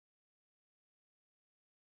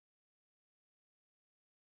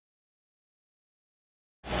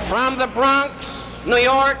From the Bronx, New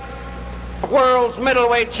York, world's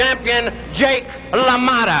middleweight champion, Joey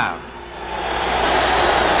LaMotta.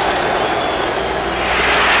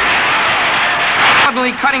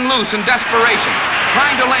 Suddenly cutting loose in desperation,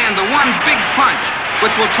 trying to land the one big punch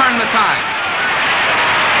which will turn the tide.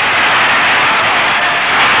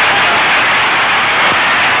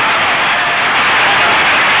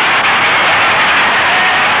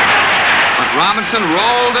 Robinson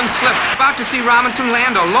rolled and slipped. About to see Robinson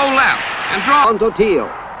land a low left and draw. On Teal.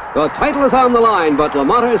 The title is on the line, but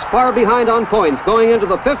LaMotta is far behind on points going into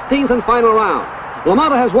the 15th and final round.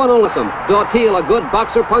 LaMotta has won on some. Teal, a good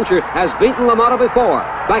boxer-puncher, has beaten LaMotta before,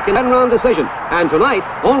 back in 10-round decision, and tonight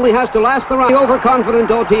only has to last the round. The overconfident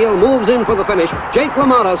Teal moves in for the finish. Joey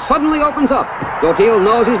LaMotta suddenly opens up. Teal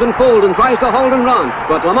knows he's been fooled and tries to hold and run,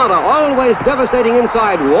 but LaMotta, always devastating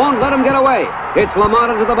inside, won't let him get away. It's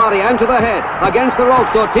LaMotta to the body and to the head. Against the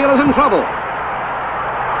ropes, Teal is in trouble.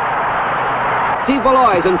 Steve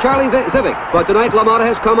Valois and Charlie Zivic, but tonight LaMotta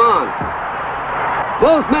has come on.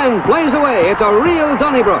 Both men blaze away. It's a real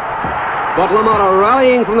Donnybrook. But LaMotta,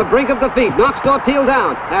 rallying from the brink of defeat, knocks Teal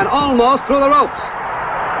down and almost through the ropes.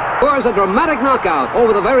 Scores a dramatic knockout over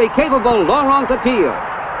the very capable Laurent Teal.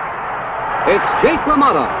 It's Joey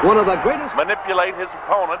LaMotta, one of the greatest. Manipulate his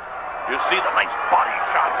opponent. You see the nice body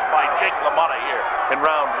shots by Joey LaMotta here in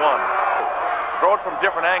round one. Throw it from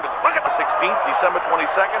different angles. Look at the 16th, December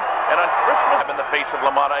 22nd, and on Christmas in the face of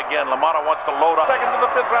LaMotta again. LaMotta wants to load up. Second to the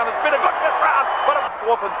fifth round. It's been a good fifth round, but a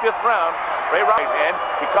fourth and fifth round. Ray right hand.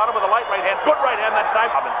 He caught him with a light right hand. Good right hand that time.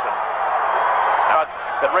 Robinson. Now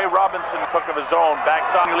that Ray Robinson took of his own, backs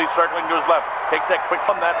on, nearly circling to his left. Takes that quick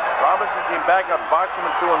on that. Robinson came back up, boxed him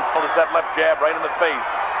into and pulled that left jab right in the face.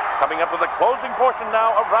 Coming up to the closing portion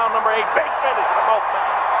now of round number 8. Big finish for both men.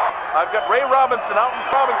 I've got Ray Robinson out, and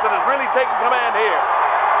Robinson is really taking command here.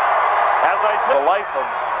 As I said, the life of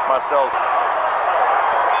Marcel.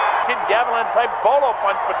 Kid Gavilan type bolo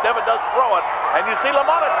punch, but never does throw it. And you see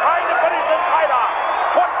LaMotta trying to finish this fight off.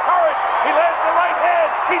 What courage! He lands the right hand.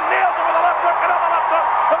 He nails it with the left hook, another left hook.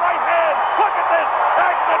 The right hand. Look at this.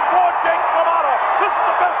 Action for Joey LaMotta. This is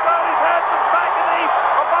the best round he's had since back in the East.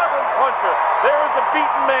 A violent puncher. There is a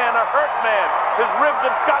beaten man, a hurt man. His ribs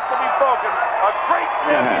have got to be broken. A great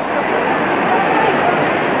championship.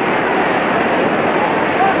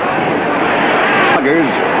 Sluggers,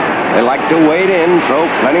 they like to wade in, throw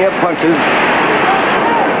plenty of punches.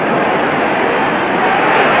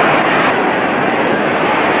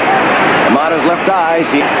 LaMotta's left eye,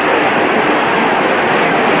 see.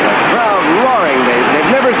 The crowd roaring.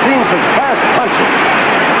 They've never seen such fast punching.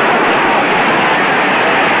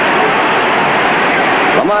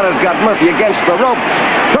 LaMotta's got Murphy against the ropes,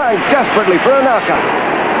 trying desperately for a knockout.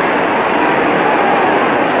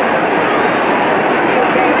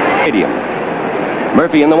 Stadium.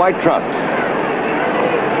 Murphy in the white trunks.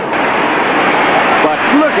 But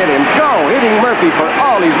look at him go, hitting Murphy for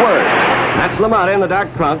all he's worth. That's LaMotta in the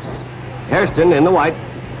dark trunks. Hairston in the white.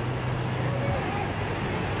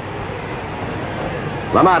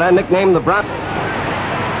 LaMotta, nicknamed the Bronx.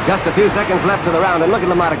 Just a few seconds left to the round, and look at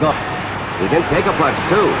LaMotta go. He didn't take a punch,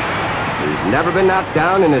 too. He's never been knocked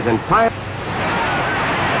down in his entire...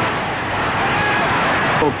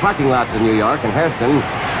 parking lots in New York, and Hairston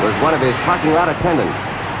was one of his parking lot attendants.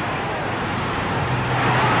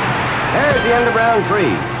 There's the end of round 3.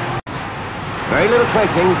 Very little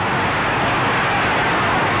clinching.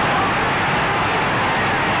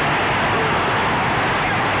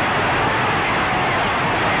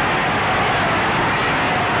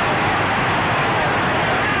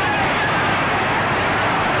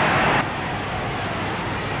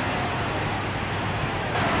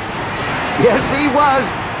 Yes, he was.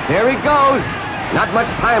 There he goes. Not much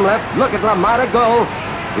time left. Look at LaMotta go.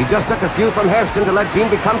 He just took a few from Hairston to let Gene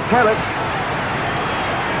become careless.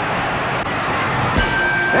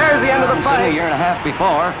 There's the end of the fight. A year and a half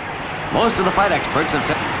before, most of the fight experts have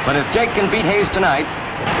said, but if Jake can beat Hayes tonight,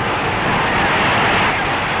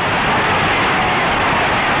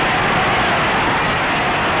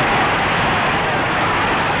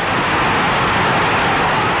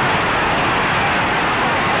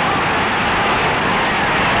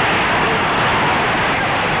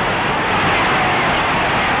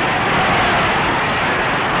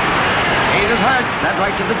 that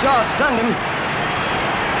right to the jaw stunned him.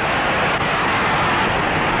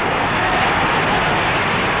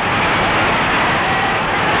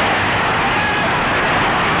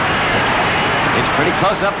 It's pretty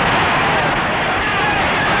close up.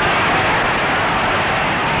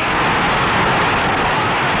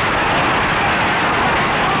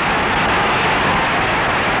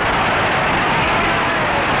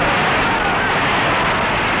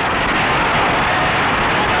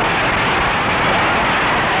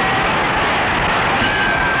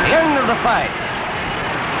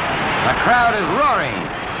 The crowd is roaring.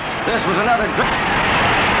 This was another great...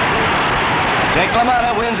 Jake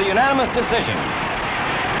LaMotta wins a unanimous decision.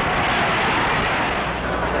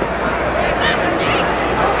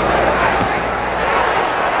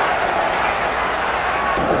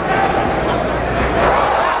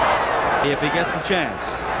 If he gets a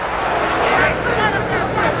chance.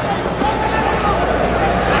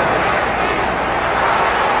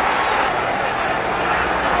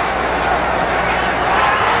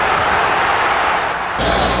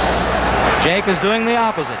 Jake is doing the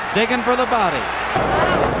opposite, digging for the body.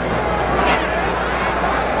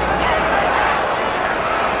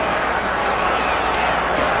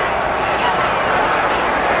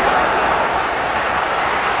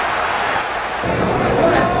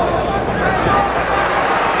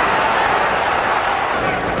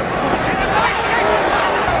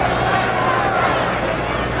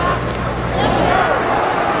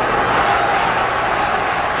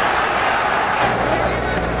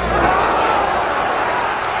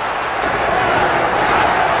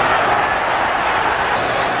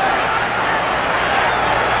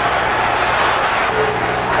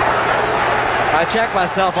 I checked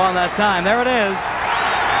myself on that time. There it is.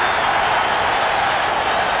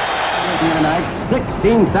 Tonight,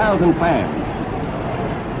 16,000 fans.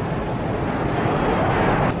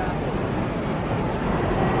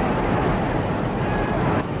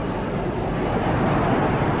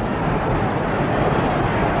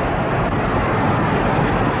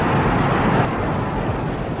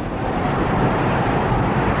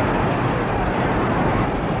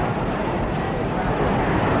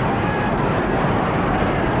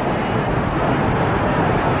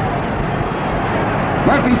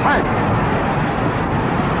 Murphy's hurt.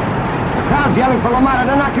 The crowd's yelling for LaMotta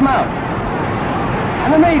to knock him out.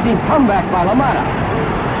 An amazing comeback by LaMotta.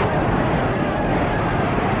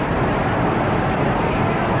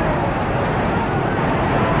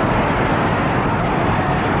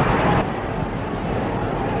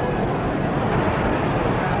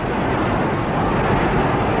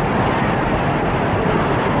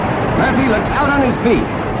 Murphy looks out on his feet.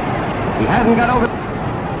 He hasn't got over...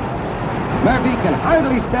 Murphy can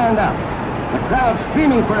hardly stand up. The crowd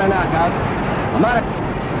screaming for a knockout. LaMotta.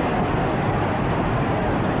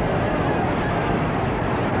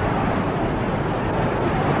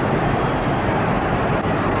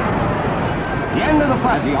 The end of the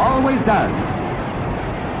fight, he always does.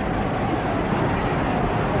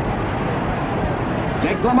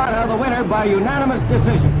 Jake LaMotta, the winner by unanimous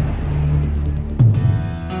decision.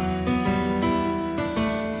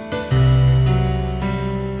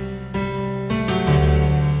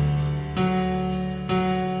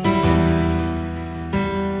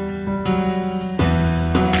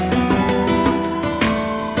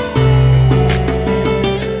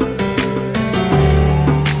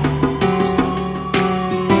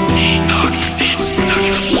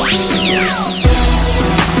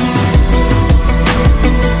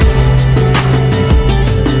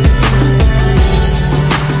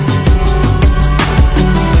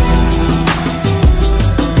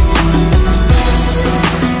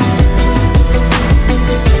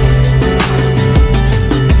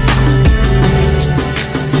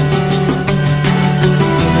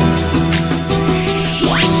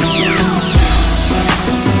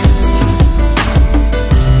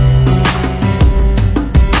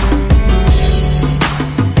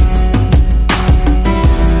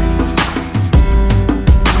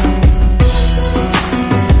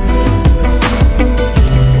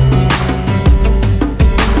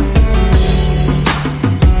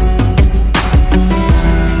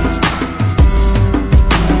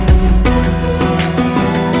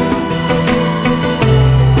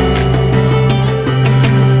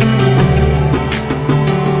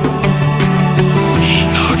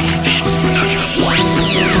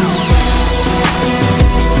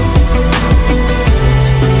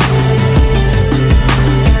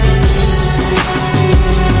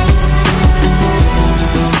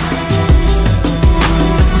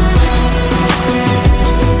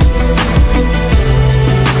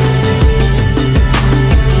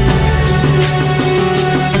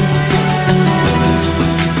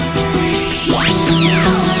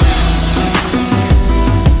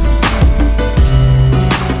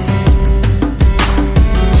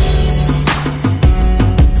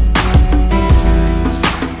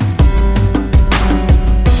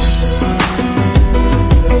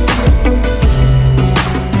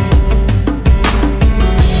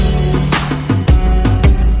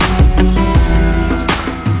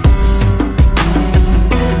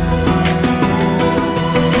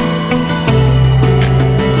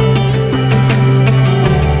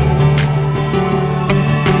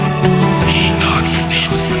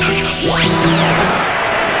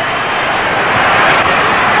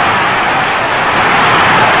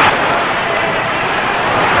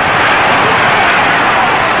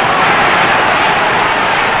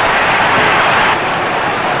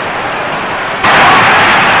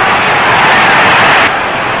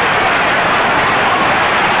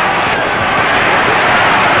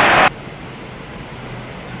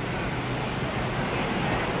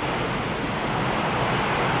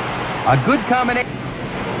 A good combination.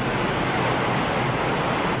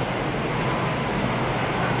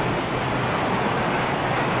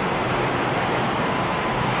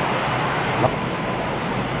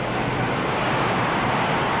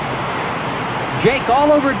 Jake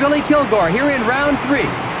all over Billy Kilgore here in round 3.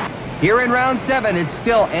 Here in round 7, it's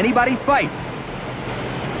still anybody's fight.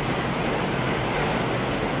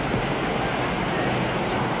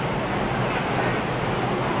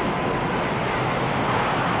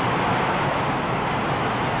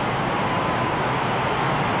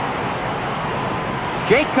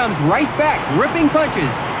 Jake comes right back, ripping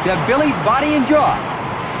punches to Billy's body and jaw.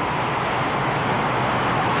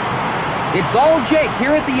 It's all Jake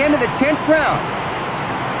here at the end of the 10th round.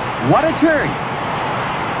 What a turn.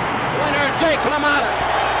 Winner, Jake LaMotta.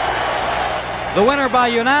 The winner by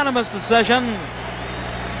unanimous decision,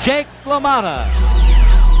 Jake LaMotta.